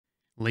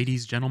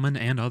Ladies, gentlemen,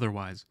 and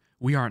otherwise,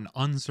 we are in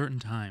uncertain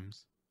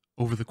times.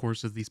 Over the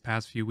course of these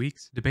past few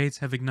weeks, debates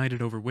have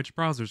ignited over which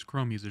browsers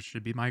Chrome users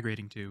should be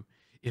migrating to,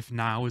 if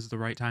now is the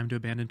right time to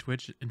abandon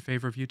Twitch in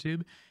favor of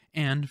YouTube,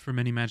 and for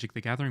many Magic the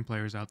Gathering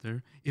players out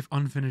there, if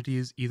Unfinity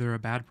is either a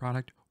bad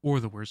product or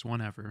the worst one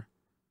ever.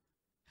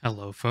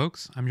 Hello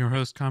folks, I'm your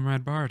host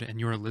ComradeBard, and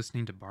you are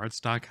listening to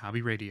BardStock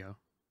Hobby Radio.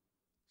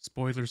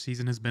 Spoiler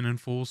season has been in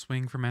full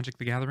swing for Magic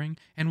the Gathering,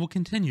 and will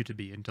continue to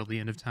be until the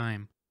end of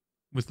time.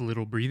 With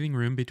little breathing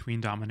room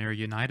between Dominaria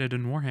United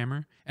and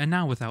Warhammer, and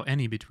now without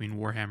any between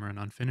Warhammer and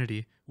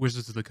Unfinity,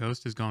 Wizards of the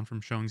Coast has gone from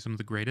showing some of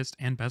the greatest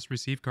and best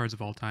received cards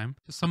of all time,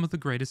 to some of the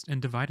greatest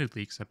and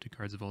dividedly accepted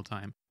cards of all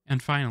time,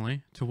 and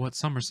finally, to what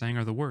some are saying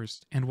are the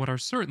worst, and what are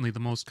certainly the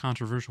most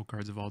controversial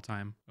cards of all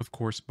time, of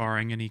course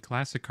barring any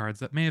classic cards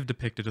that may have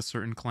depicted a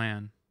certain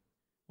clan.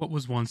 What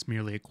was once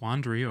merely a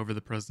quandary over the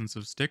presence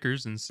of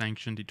stickers in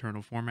sanctioned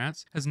eternal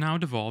formats has now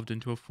devolved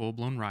into a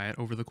full-blown riot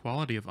over the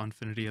quality of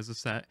Unfinity as a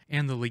set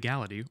and the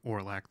legality,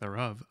 or lack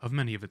thereof, of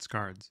many of its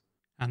cards.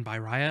 And by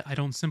riot, I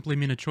don't simply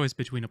mean a choice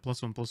between a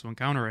 +1/+1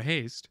 counter or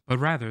haste, but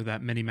rather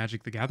that many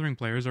Magic the Gathering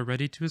players are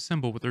ready to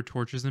assemble with their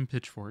torches and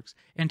pitchforks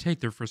and take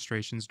their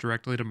frustrations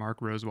directly to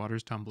Mark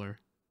Rosewater's Tumblr.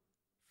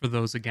 For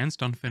those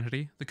against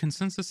Unfinity, the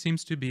consensus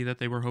seems to be that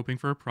they were hoping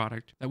for a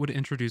product that would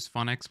introduce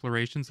fun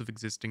explorations of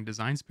existing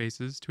design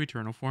spaces to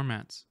eternal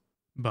formats.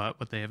 But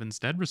what they have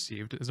instead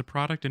received is a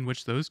product in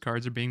which those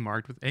cards are being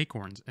marked with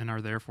acorns and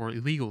are therefore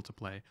illegal to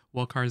play,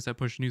 while cards that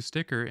push new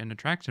sticker and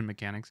attraction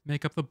mechanics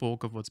make up the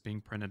bulk of what's being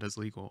printed as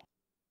legal.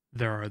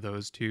 There are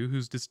those too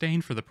whose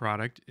disdain for the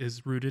product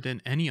is rooted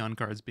in any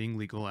uncards being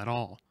legal at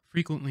all,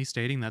 frequently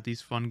stating that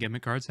these fun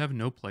gimmick cards have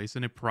no place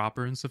in a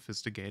proper and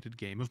sophisticated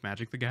game of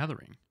Magic the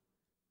Gathering.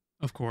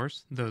 Of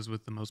course, those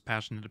with the most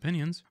passionate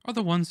opinions are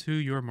the ones who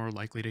you are more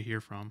likely to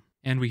hear from,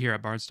 and we here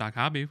at BardStock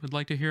Hobby would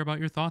like to hear about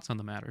your thoughts on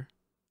the matter.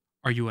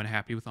 Are you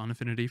unhappy with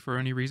Unfinity for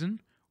any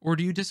reason? Or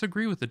do you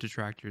disagree with the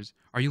detractors?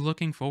 Are you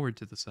looking forward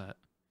to the set?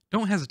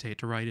 Don't hesitate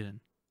to write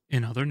in.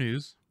 In other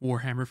news,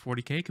 Warhammer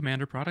 40k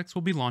Commander products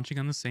will be launching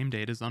on the same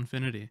date as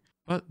Unfinity,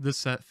 but this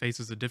set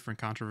faces a different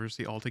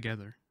controversy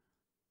altogether.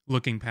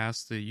 Looking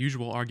past the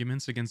usual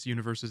arguments against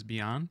Universes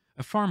Beyond,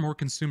 a far more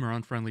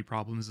consumer-unfriendly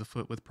problem is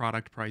afoot with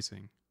product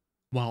pricing.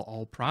 While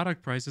all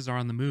product prices are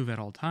on the move at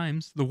all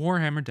times, the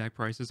Warhammer deck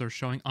prices are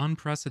showing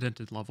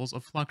unprecedented levels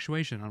of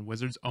fluctuation on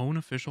Wizards' own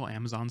official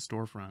Amazon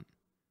storefront.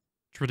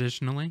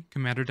 Traditionally,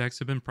 Commander decks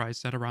have been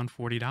priced at around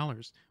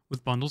 $40,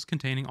 with bundles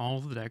containing all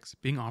of the decks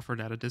being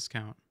offered at a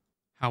discount.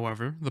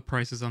 However, the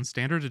prices on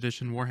Standard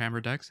Edition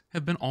Warhammer decks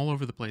have been all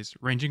over the place,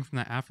 ranging from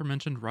the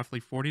aforementioned roughly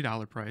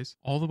 $40 price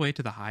all the way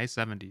to the high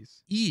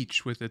 70s,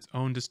 each with its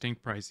own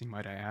distinct pricing,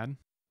 might I add.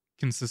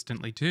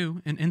 Consistently too,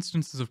 in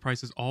instances of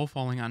prices all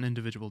falling on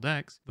individual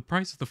decks, the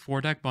price of the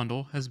 4-deck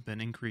bundle has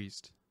been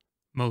increased.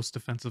 Most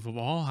offensive of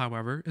all,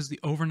 however, is the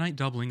overnight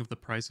doubling of the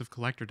price of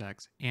collector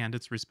decks and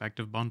its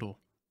respective bundle.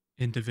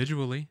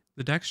 Individually,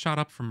 the decks shot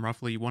up from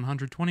roughly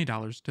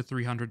 $120 to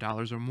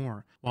 $300 or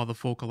more, while the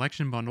full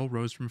collection bundle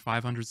rose from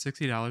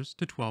 $560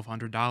 to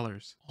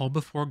 $1,200, all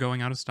before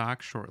going out of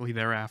stock shortly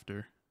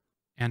thereafter.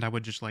 And I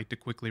would just like to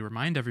quickly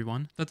remind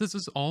everyone that this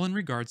is all in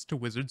regards to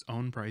Wizards'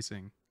 own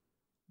pricing.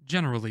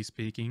 Generally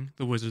speaking,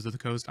 the Wizards of the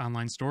Coast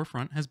online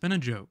storefront has been a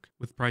joke,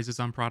 with prices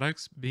on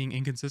products being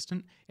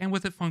inconsistent and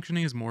with it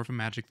functioning as more of a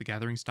Magic the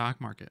Gathering stock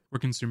market, where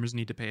consumers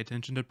need to pay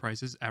attention to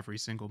prices every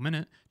single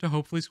minute to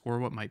hopefully score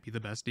what might be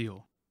the best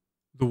deal.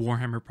 The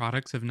Warhammer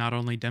products have not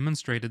only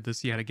demonstrated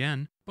this yet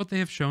again, but they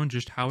have shown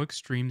just how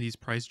extreme these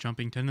price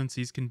jumping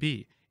tendencies can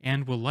be,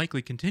 and will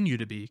likely continue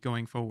to be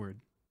going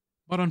forward.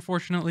 But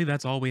unfortunately,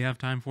 that's all we have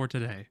time for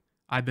today.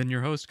 I've been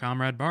your host,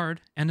 ComradeBard,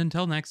 and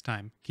until next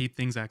time, keep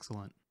things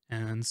excellent.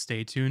 And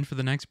stay tuned for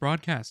the next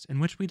broadcast, in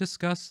which we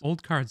discuss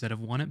old cards that have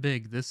won it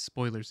big this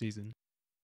spoiler season.